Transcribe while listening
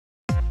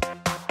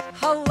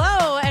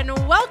Hello and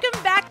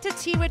welcome back to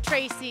Tea with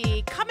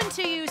Tracy, coming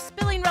to you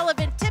spilling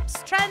relevant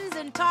tips, trends,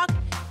 and talk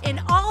in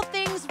all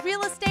things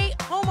real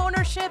estate, home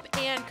ownership,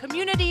 and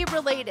community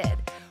related.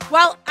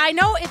 Well, I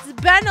know it's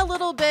been a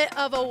little bit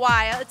of a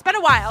while. It's been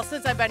a while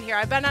since I've been here.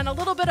 I've been on a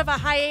little bit of a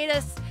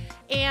hiatus,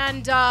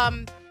 and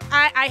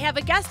I have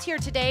a guest here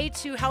today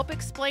to help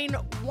explain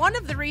one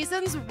of the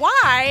reasons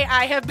why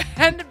I have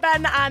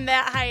been on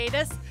that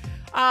hiatus.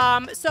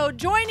 So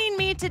joining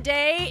me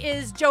today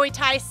is Joey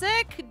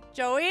Tysick.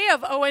 Joey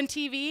of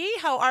ONTV,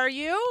 how are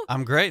you?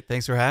 I'm great.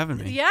 Thanks for having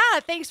me. Yeah,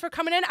 thanks for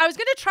coming in. I was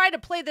going to try to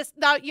play this.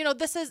 Now, you know,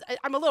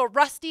 I'm a little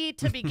rusty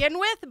to begin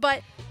with,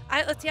 but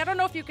let's see. I don't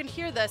know if you can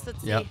hear this.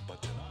 Let's see.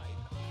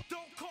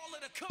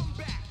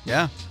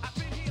 Yeah.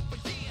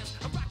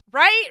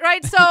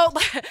 Right. So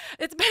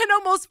it's been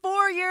almost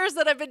 4 years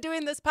that I've been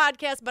doing this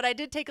podcast, but I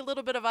did take a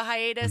little bit of a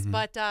hiatus,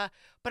 but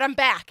I'm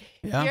back.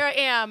 Yeah. Here I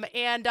am.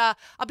 And I'll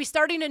be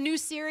starting a new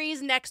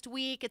series next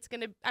week.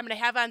 I'm gonna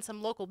have on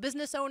some local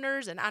business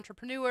owners and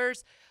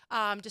entrepreneurs,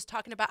 just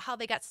talking about how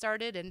they got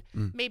started and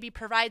maybe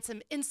provide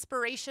some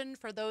inspiration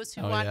for those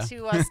who want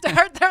to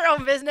start their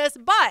own business.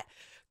 But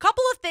a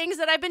couple of things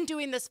that I've been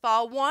doing this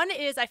fall. One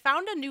is I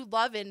found a new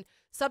love in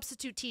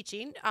substitute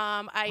teaching.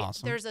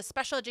 Awesome. There's a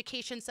special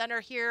education center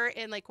here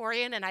in Lake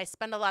Orion, and I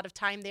spend a lot of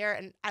time there,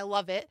 and I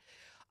love it.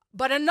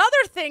 But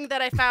another thing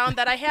that I found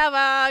that I have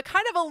a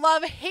kind of a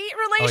love-hate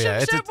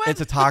relationship with.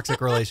 It's a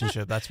toxic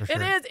relationship, that's for sure.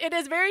 It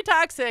is very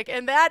toxic,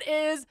 and that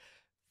is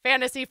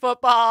fantasy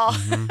football.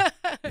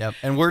 Yep,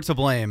 and we're to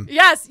blame.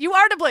 Yes, you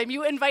are to blame.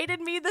 You invited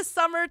me this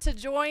summer to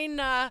join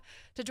the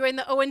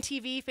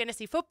ONTV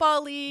Fantasy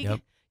Football League.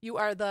 Yep. You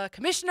are the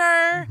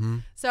commissioner.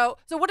 So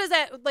what is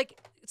that like?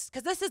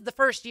 Because this is the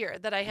first year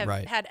that I have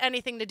had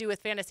anything to do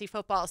with fantasy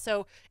football.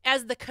 So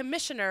as the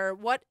commissioner,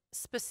 what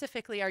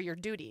specifically are your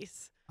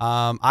duties?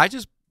 I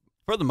just,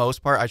 for the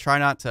most part, I try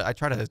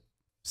to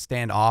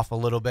stand off a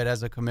little bit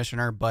as a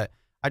commissioner, but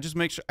I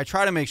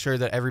try to make sure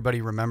that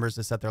everybody remembers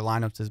to set their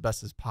lineups as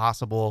best as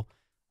possible.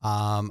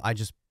 I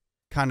just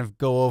kind of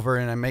go over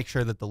and I make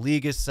sure that the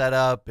league is set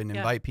up and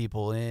invite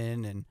people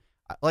in. And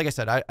like I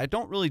said, I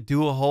don't really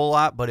do a whole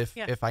lot, but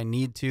if I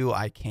need to,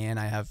 I can.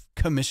 I have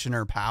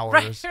commissioner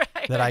powers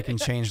that I can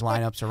change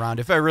lineups around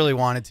if I really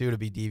wanted to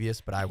be devious,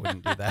 but I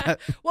wouldn't do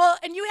that. Well,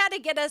 and you had to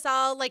get us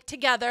all like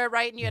together,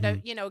 right? And you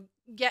had to,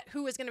 get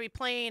who was going to be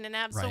playing and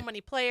have so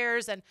many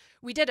players. And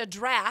we did a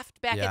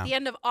draft back at the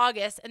end of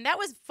August, and that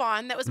was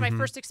fun. That was my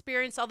first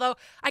experience. Although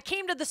I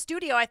came to the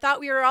studio, I thought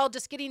we were all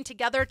just getting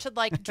together to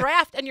like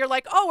draft, and you're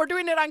like, oh, we're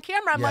doing it on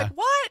camera. I'm like,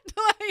 what?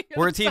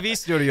 We're a TV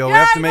studio. We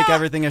have to make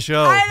everything a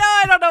show. I know.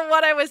 I don't know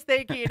what I was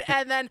thinking.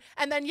 And then,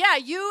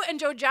 you and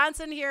Joe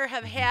Johnson here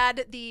have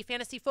had the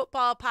fantasy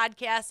football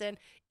podcast, and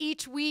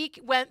each week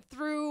went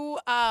through,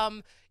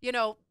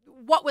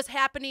 what was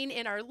happening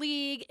in our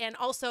league and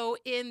also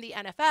in the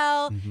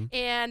NFL.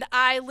 And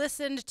I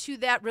listened to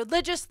that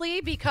religiously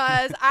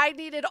because I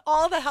needed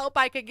all the help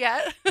I could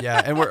get.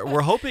 Yeah, and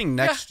we're hoping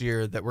next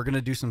year that we're going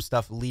to do some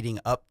stuff leading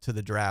up to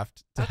the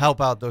draft to help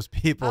out those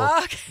people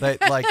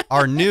that like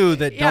are new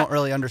that don't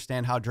really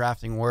understand how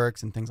drafting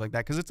works and things like that,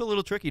 because it's a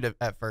little tricky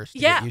at first to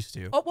get used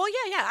to. Oh, well,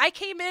 yeah. I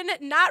came in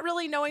not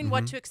really knowing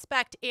what to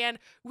expect, and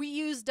we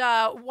used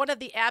one of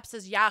the apps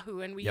is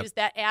Yahoo, and we used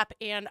that app,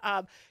 and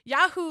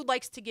Yahoo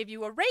likes to give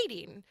you a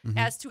rating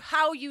as to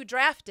how you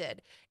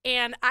drafted,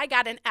 and I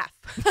got an F.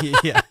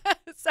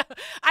 So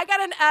I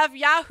got an F.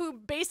 Yahoo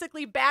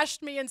basically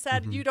bashed me and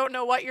said, you don't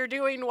know what you're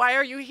doing. Why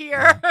are you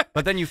here?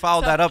 But then you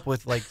followed that up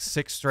with like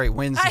 6 straight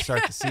wins to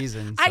start the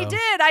season. So.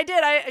 I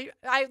did.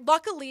 I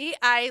luckily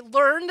I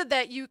learned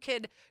that you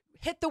could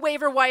hit the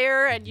waiver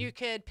wire and you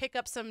could pick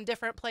up some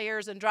different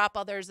players and drop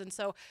others. And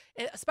so,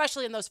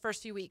 especially in those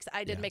first few weeks,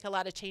 I did make a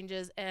lot of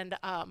changes, and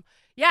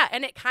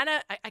and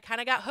I kind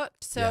of got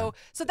hooked. So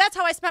that's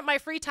how I spent my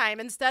free time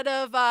instead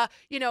of,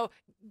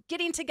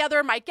 getting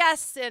together my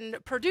guests and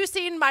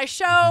producing my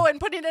show and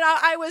putting it out.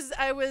 I was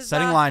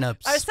setting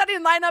lineups. I was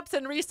setting lineups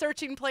and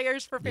researching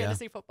players for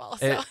fantasy football.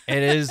 So.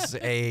 It is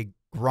a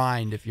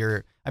grind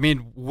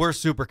we're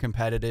super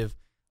competitive.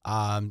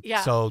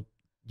 So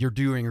you're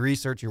doing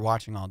research, you're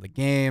watching all the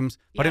games,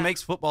 but it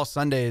makes football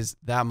Sundays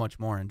that much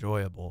more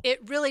enjoyable.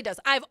 It really does.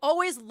 I've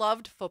always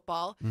loved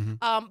football,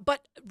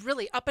 but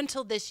really up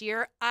until this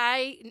year,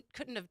 I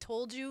couldn't have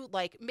told you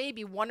like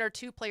maybe 1 or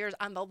 2 players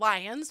on the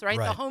Lions, right?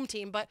 The home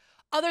team. But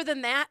other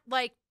than that,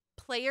 like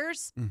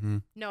players,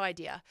 no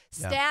idea.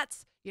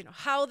 Stats,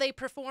 how they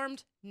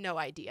performed, no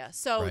idea.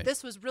 So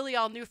this was really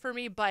all new for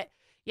me, but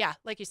yeah,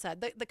 like you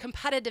said, the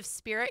competitive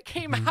spirit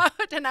came out,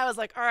 and I was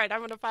like, all right,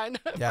 I'm going to find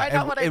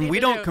out what I need to do. And we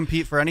don't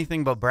compete for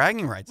anything but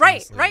bragging rights.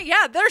 Right.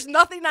 Yeah, there's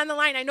nothing on the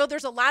line. I know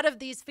there's a lot of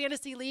these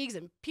fantasy leagues,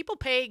 and people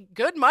pay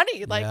good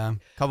money. Like a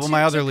couple of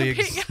my other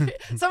leagues.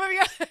 Some of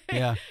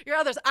your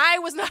others. I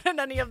was not in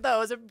any of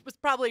those. It was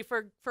probably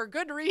for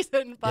good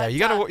reason. But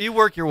you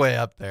work your way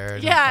up there.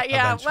 Yeah.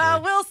 Eventually.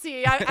 Well, we'll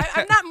see.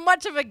 I'm not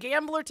much of a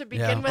gambler to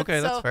begin with. Okay,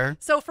 that's fair.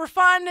 So for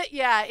fun,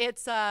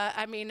 it's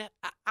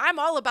I'm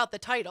all about the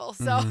title.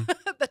 So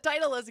the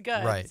title is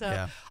good. Right.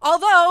 So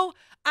although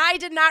I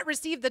did not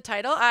receive the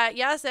title.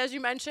 Yes, as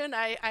you mentioned,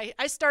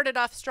 I started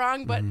off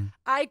strong, but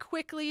I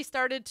quickly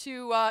started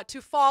to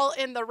fall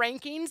in the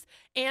rankings,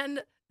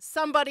 and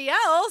somebody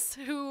else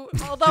who,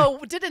 although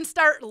didn't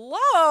start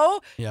low,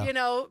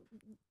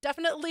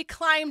 definitely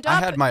climbed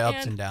up. I had my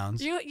ups and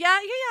downs. You,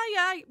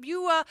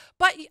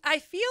 but I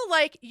feel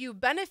like you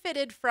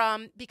benefited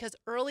from, because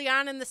early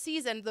on in the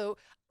season,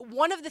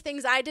 one of the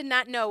things I did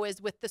not know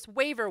is with this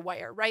waiver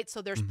wire, right?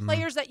 So there's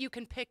players that you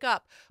can pick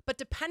up, but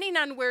depending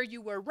on where you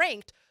were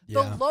ranked,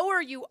 the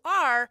lower you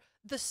are,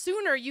 the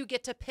sooner you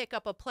get to pick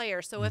up a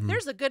player. So if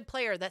there's a good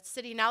player that's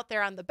sitting out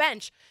there on the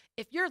bench,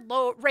 if you're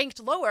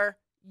ranked lower,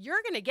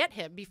 you're going to get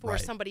him before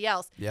somebody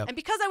else. Yep. And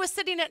because I was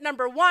sitting at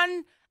number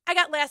 1, I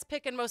got last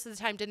pick, and most of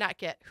the time did not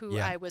get who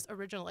I was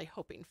originally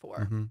hoping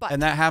for. But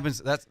and that happens.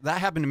 That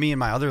happened to me in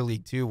my other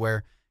league too,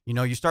 where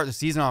you start the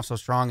season off so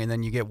strong, and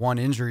then you get one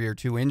injury or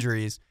two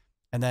injuries,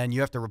 and then you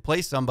have to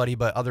replace somebody,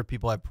 but other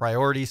people have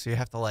priority, so you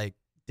have to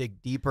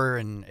dig deeper,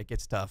 and it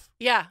gets tough.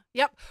 Yeah.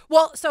 Yep.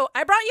 Well, so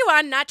I brought you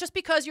on not just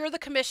because you're the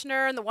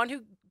commissioner and the one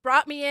who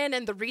brought me in,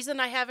 and the reason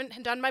I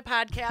haven't done my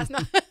podcast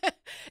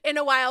in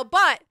a while,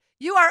 but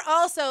you are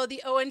also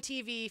the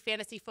ONTV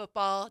Fantasy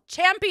Football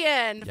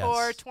champion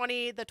for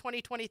the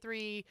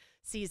 2023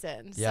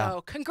 season. Yeah.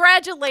 So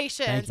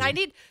congratulations. Thank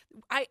you.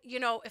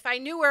 If I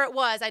knew where it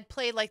was, I'd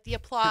play the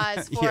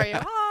applause for you.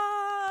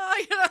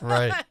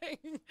 Right.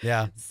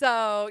 Yeah.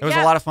 So it was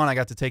a lot of fun. I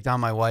got to take down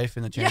my wife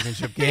in the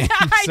championship game.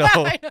 I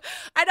know.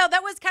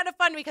 That was kind of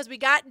fun because we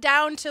got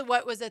down to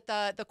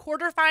the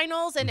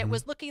quarterfinals, and it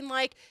was looking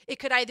like it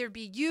could either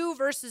be you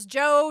versus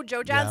Joe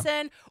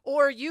Johnson,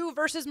 or you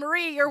versus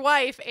Marie, your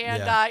wife.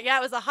 And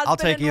it was a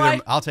husband and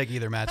wife. I'll take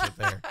either matchup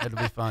there. It'll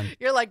be fun.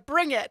 You're like,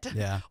 bring it.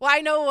 Yeah. Well,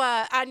 I know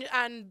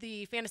on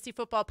the Fantasy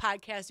Football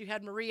podcast, you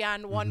had Marie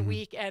on one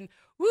week, and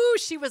woo,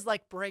 she was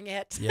like, bring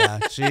it. Yeah,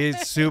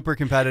 she's super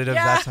competitive.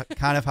 Yeah. That's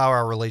kind of how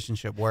our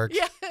relationship works.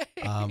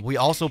 Yeah. We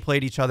also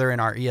played each other in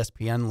our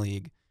ESPN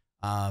league.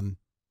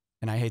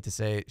 And I hate to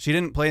say it, she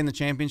didn't play in the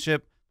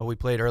championship, but we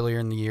played earlier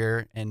in the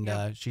year,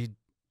 and she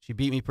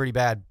beat me pretty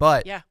bad.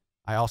 But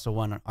I also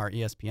won our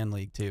ESPN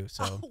league too.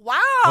 So wow,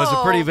 it was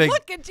a pretty big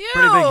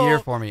year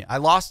for me. I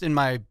lost in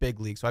my big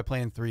league, so I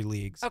play in 3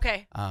 leagues.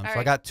 Okay.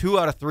 I got 2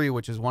 out of 3,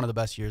 which is one of the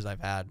best years I've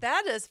had.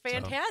 That is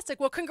fantastic.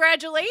 Well,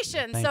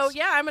 congratulations. Thanks. So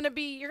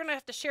you're going to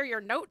have to share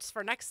your notes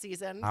for next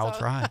season. I'll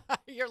try.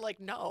 You're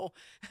like, no.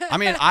 I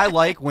mean, I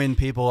like when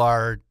people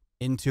are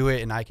into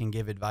it and I can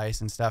give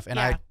advice and stuff.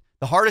 And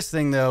the hardest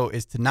thing, though,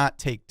 is to not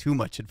take too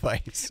much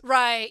advice.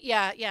 Right.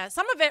 Yeah.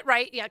 Some of it,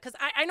 right. Yeah. Because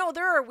I know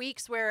there are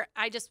weeks where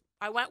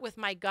I went with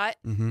my gut,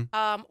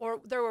 or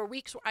there were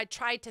weeks where I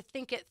tried to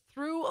think it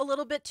through a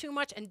little bit too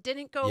much and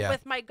didn't go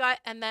with my gut,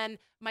 and then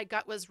my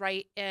gut was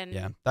right.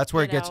 And that's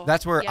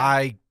where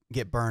I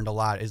get burned a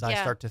lot. Is I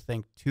start to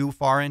think too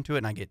far into it,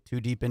 and I get too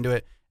deep into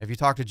it. If you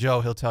talk to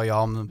Joe, he'll tell you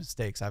all the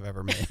mistakes I've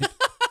ever made.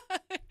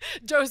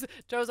 Joe's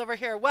over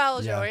here.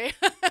 Well, Joey.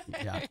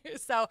 Yeah.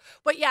 So,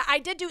 but I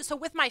did do, so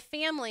with my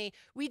family,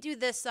 we do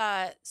this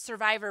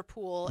survivor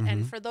pool.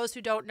 And for those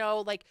who don't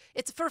know,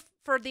 it's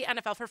for the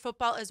NFL, for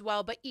football as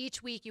well. But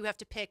each week you have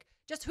to pick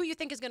just who you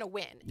think is going to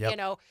win,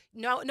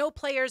 no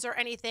players or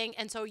anything.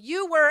 And so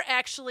you were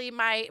actually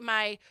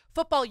my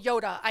football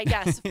Yoda, I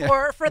guess, for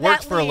that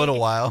worked for league. A little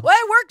while. Well,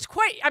 it worked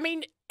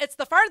it's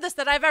the farthest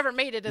that I've ever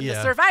made it in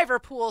the survivor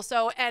pool.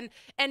 So, and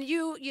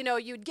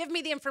you'd give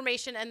me the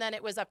information, and then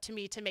it was up to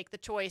me to make the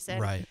choice.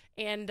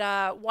 And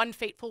one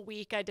fateful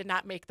week, I did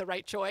not make the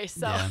right choice.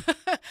 So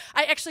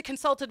I actually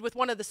consulted with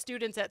one of the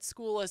students at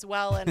school as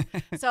well. And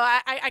so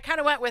I kind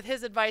of went with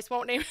his advice,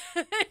 won't name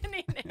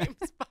any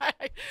names,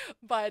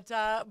 but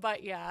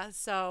yeah.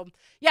 So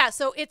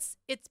it's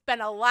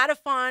been a lot of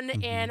fun.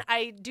 And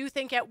I do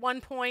think at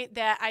one point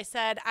that I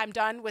said, I'm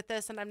done with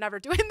this and I'm never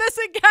doing this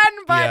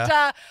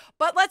again.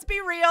 But let's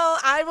be real.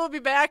 I will be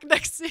back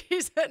next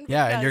season.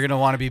 Yeah, and you're going to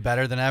want to be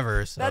better than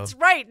ever. So that's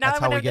right. Now that's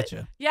how we get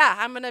you. Yeah,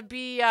 I'm going to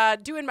be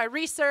doing my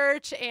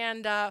research,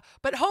 and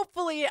but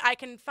hopefully I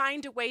can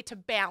find a way to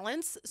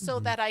balance so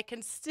that I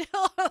can still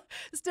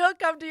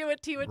come to you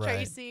at Tea with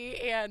Tracy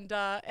and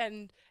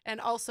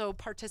also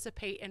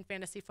participate in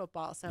fantasy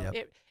football. So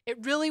it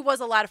really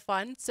was a lot of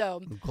fun.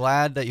 So I'm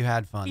glad that you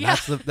had fun. Yeah.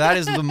 That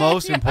is the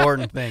most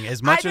important thing.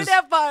 I did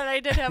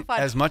have fun.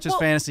 As much as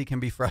fantasy can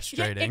be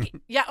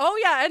frustrating. Oh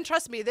yeah, and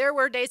trust me, there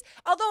were days.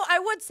 Although I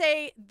would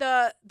say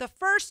the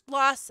first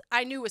loss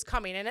I knew was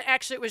coming, and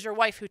actually it was your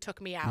wife who took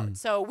me out.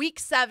 So week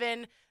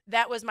 7.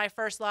 That was my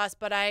first loss,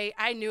 but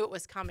I knew it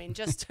was coming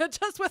just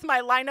with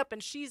my lineup,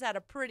 and she's had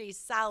a pretty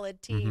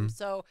solid team.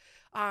 So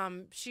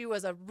she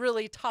was a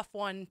really tough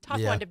one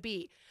to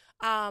beat.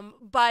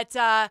 But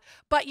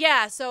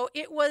yeah, so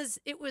it was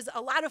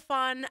a lot of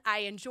fun. I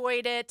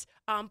enjoyed it.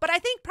 But I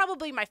think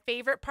probably my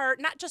favorite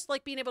part, not just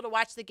being able to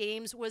watch the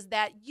games, was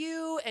that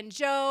you and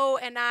Joe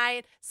and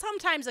I,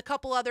 sometimes a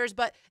couple others,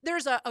 but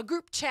there's a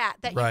group chat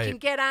that you can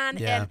get on,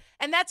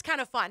 and that's kind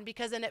of fun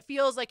because then it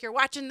feels like you're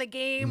watching the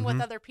game with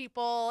other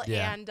people,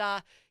 and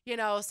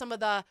some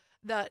of the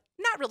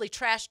not really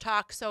trash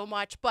talk so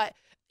much, but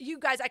you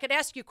guys, I could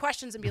ask you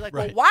questions and be like,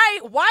 Right. well,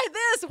 why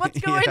this? What's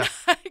going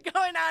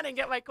on? And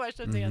get my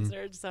questions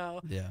answered.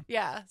 So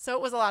so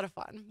it was a lot of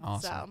fun.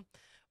 Awesome. So,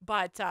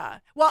 but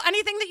well,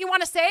 anything that you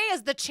want to say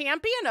as the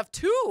champion of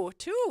two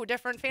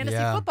different fantasy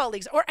football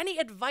leagues, or any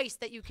advice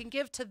that you can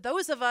give to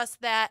those of us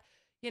that,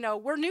 you know,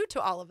 we're new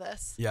to all of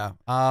this? Yeah.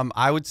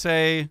 I would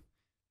say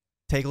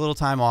take a little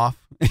time off,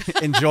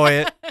 enjoy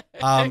it,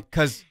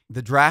 because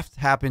the draft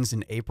happens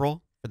in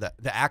April for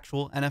the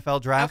actual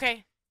NFL draft.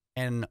 Okay.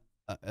 And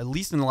at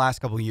least in the last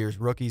couple of years,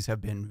 rookies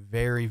have been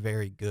very,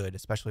 very good,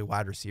 especially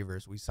wide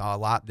receivers. We saw a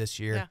lot this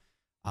year.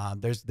 Yeah.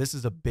 This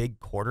is a big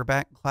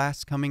quarterback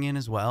class coming in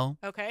as well.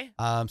 Okay.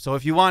 So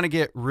if you want to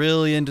get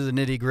really into the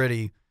nitty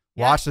gritty,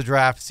 watch the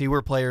draft, see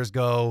where players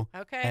go.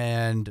 Okay.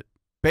 And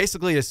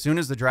basically, as soon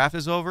as the draft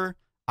is over,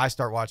 I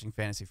start watching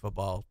fantasy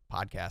football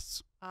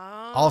podcasts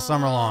all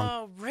summer long.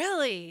 Oh,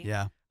 really?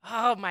 Yeah.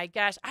 Oh my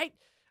gosh.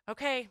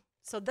 Okay.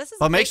 So this is.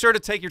 But make sure to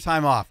take your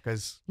time off,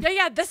 because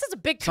this is a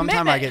big commitment.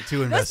 sometimes I get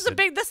too invested.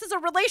 This is a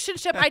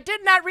relationship. I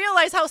did not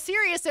realize how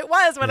serious it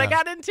was when I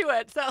got into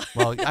it. So.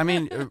 Well, I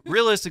mean,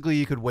 realistically,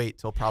 you could wait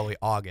till probably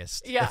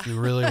August if you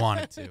really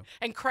wanted to.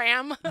 And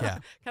cram. Yeah.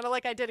 Kind of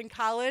like I did in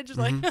college.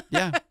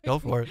 Yeah, go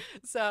for it.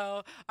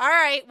 So, all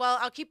right. Well,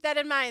 I'll keep that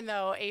in mind,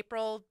 though.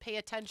 April, pay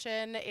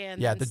attention.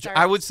 And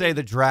I would say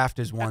the draft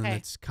is one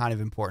that's kind of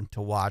important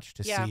to watch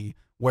to see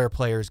where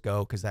players go,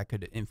 because that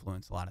could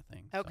influence a lot of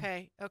things.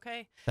 Okay.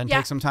 Okay. Then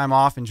take some time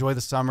off, enjoy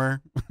the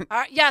summer.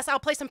 Yes, I'll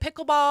play some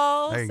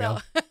pickleball. There you go.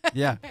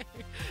 Yeah.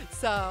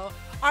 So,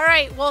 all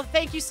right. Well,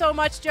 thank you so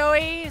much,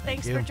 Joey.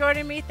 Thanks for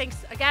joining me.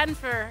 Thanks again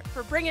for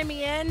bringing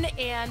me in.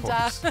 And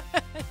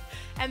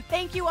and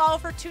thank you all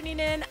for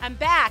tuning in. I'm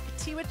back,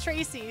 Tea with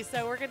Tracy.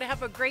 So we're going to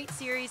have a great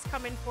series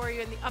coming for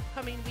you in the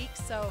upcoming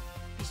weeks. So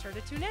be sure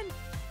to tune in.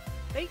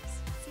 Thanks.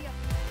 See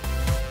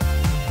ya.